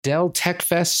Dell Tech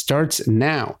Fest starts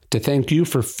now. To thank you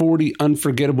for 40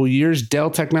 unforgettable years,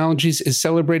 Dell Technologies is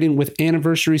celebrating with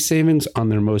anniversary savings on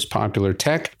their most popular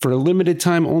tech. For a limited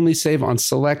time, only save on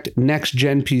select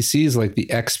next-gen PCs like the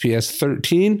XPS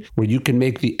 13, where you can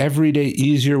make the everyday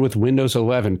easier with Windows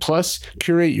 11. Plus,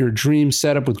 curate your dream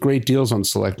setup with great deals on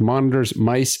select monitors,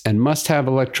 mice, and must-have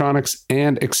electronics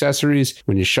and accessories.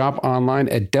 When you shop online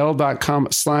at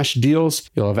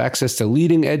Dell.com/deals, you'll have access to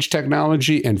leading-edge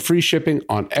technology and free shipping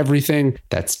on everything.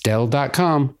 That's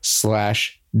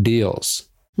Dell.com/deals.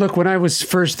 Look, when I was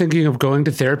first thinking of going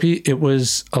to therapy, it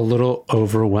was a little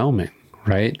overwhelming,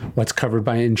 right? What's covered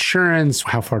by insurance?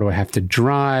 How far do I have to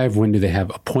drive? When do they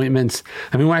have appointments?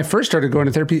 I mean, when I first started going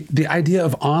to therapy, the idea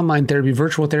of online therapy,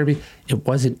 virtual therapy, it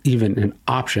wasn't even an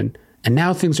option. And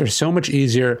now things are so much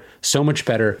easier, so much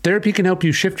better. Therapy can help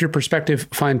you shift your perspective,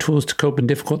 find tools to cope in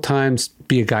difficult times,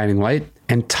 be a guiding light.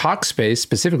 And Talkspace,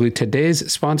 specifically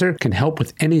today's sponsor, can help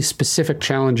with any specific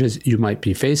challenges you might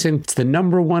be facing. It's the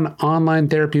 #1 online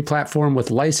therapy platform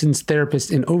with licensed therapists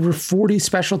in over 40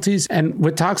 specialties. And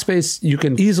with Talkspace, you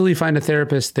can easily find a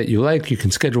therapist that you like. You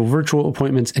can schedule virtual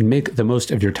appointments and make the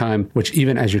most of your time, which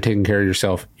even as you're taking care of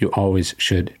yourself, you always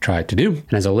should try to do.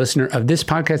 And as a listener of this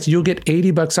podcast, you'll get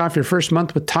 $80 off your first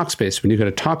month with Talkspace when you go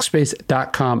to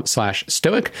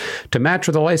Talkspace.com/stoic. To match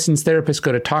with a licensed therapist,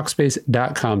 go to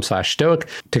Talkspace.com/stoic.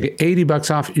 To get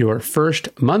 $80 off your first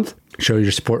month, show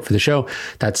your support for the show.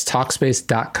 That's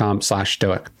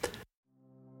Talkspace.com/stoic.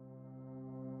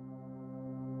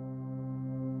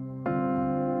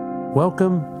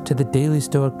 Welcome to the Daily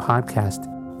Stoic Podcast,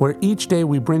 where each day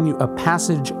we bring you a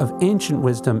passage of ancient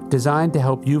wisdom designed to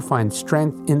help you find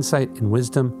strength, insight, and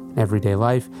wisdom in everyday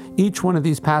life. Each one of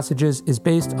these passages is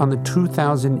based on the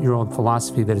 2,000-year-old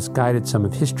philosophy that has guided some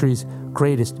of history's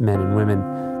greatest men and women.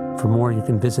 For more, you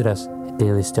can visit us at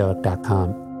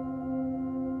dailystoic.com.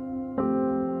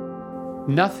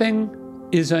 Nothing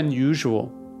is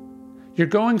unusual. You're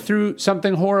going through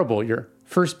something horrible. Your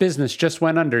first business just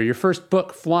went under. Your first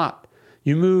book flopped.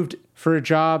 You moved for a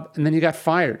job and then you got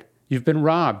fired. You've been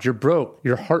robbed. You're broke.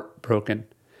 You're heartbroken.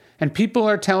 And people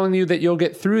are telling you that you'll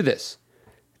get through this.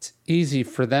 It's easy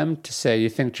for them to say, you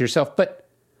think to yourself, but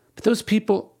those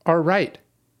people are right.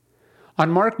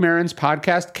 On Marc Maron's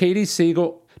podcast, Katie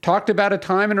Siegel talked about a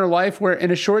time in her life where in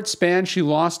a short span, she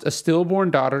lost a stillborn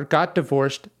daughter, got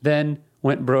divorced, then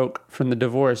went broke from the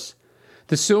divorce.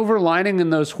 The silver lining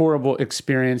in those horrible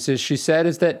experiences, she said,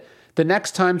 is that the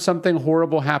next time something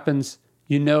horrible happens,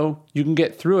 you know you can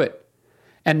get through it.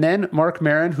 And then Marc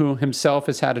Maron, who himself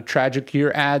has had a tragic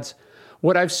year, adds,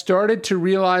 what I've started to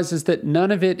realize is that none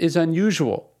of it is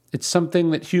unusual. It's something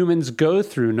that humans go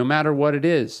through no matter what it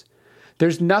is.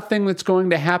 There's nothing that's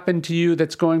going to happen to you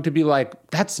that's going to be like,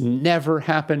 that's never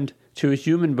happened to a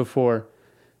human before.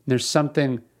 There's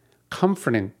something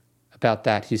comforting about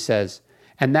that, he says.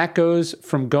 And that goes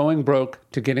from going broke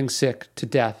to getting sick to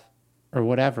death or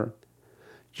whatever.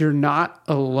 You're not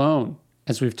alone,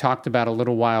 as we've talked about a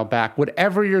little while back.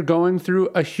 Whatever you're going through,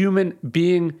 a human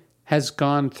being has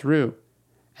gone through.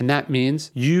 And that means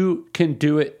you can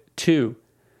do it too.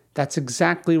 That's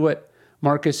exactly what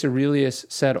Marcus Aurelius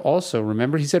said also.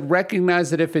 Remember, he said,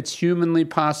 recognize that if it's humanly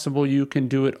possible, you can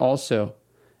do it also.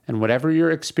 And whatever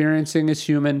you're experiencing is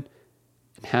human.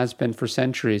 It has been for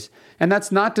centuries. And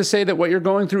that's not to say that what you're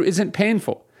going through isn't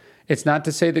painful. It's not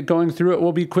to say that going through it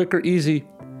will be quick or easy,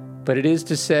 but it is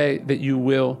to say that you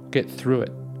will get through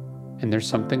it. And there's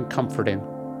something comforting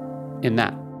in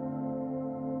that.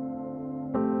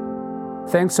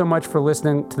 Thanks so much for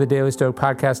listening to the Daily Stoic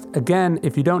Podcast. Again,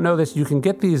 if you don't know this, you can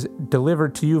get these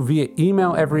delivered to you via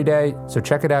email every day. So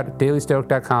check it out at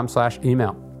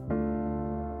dailystoic.com/email.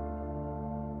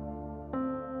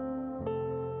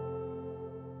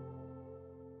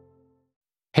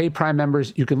 Hey, Prime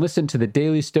members, you can listen to the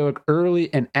Daily Stoic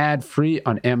early and ad-free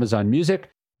on Amazon Music.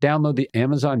 Download the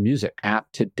Amazon Music app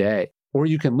today. Or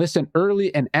you can listen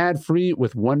early and ad-free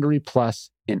with Wondery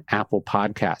Plus in Apple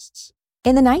Podcasts.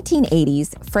 In the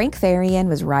 1980s, Frank Farian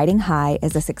was riding high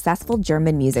as a successful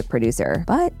German music producer,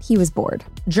 but he was bored.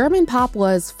 German pop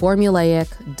was formulaic,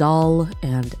 dull,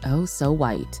 and oh so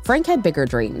white. Frank had bigger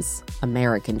dreams,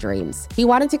 American dreams. He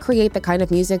wanted to create the kind of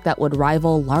music that would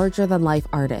rival larger-than-life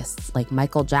artists like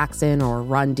Michael Jackson or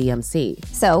Run DMC.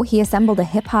 So he assembled a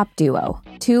hip-hop duo,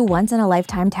 two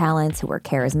once-in-a-lifetime talents who were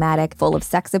charismatic, full of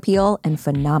sex appeal, and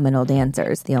phenomenal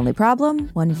dancers. The only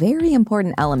problem? One very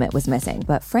important element was missing,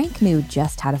 but Frank knew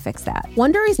just how to fix that.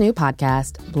 Wondery's new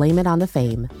podcast, Blame It on the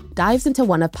Fame, dives into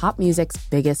one of pop music's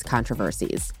biggest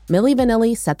controversies. Milli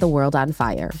Vanilli set the world on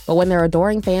fire, but when their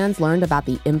adoring fans learned about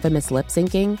the infamous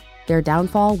lip-syncing, their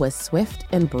downfall was swift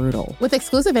and brutal. With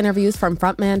exclusive interviews from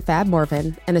frontman Fab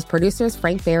Morvan and his producers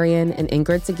Frank Farian and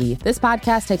Ingrid Segui, this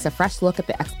podcast takes a fresh look at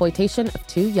the exploitation of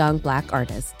two young Black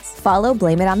artists. Follow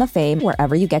Blame It on the Fame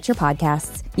wherever you get your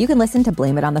podcasts. You can listen to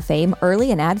Blame It on the Fame early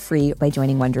and ad-free by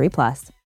joining Wondery Plus.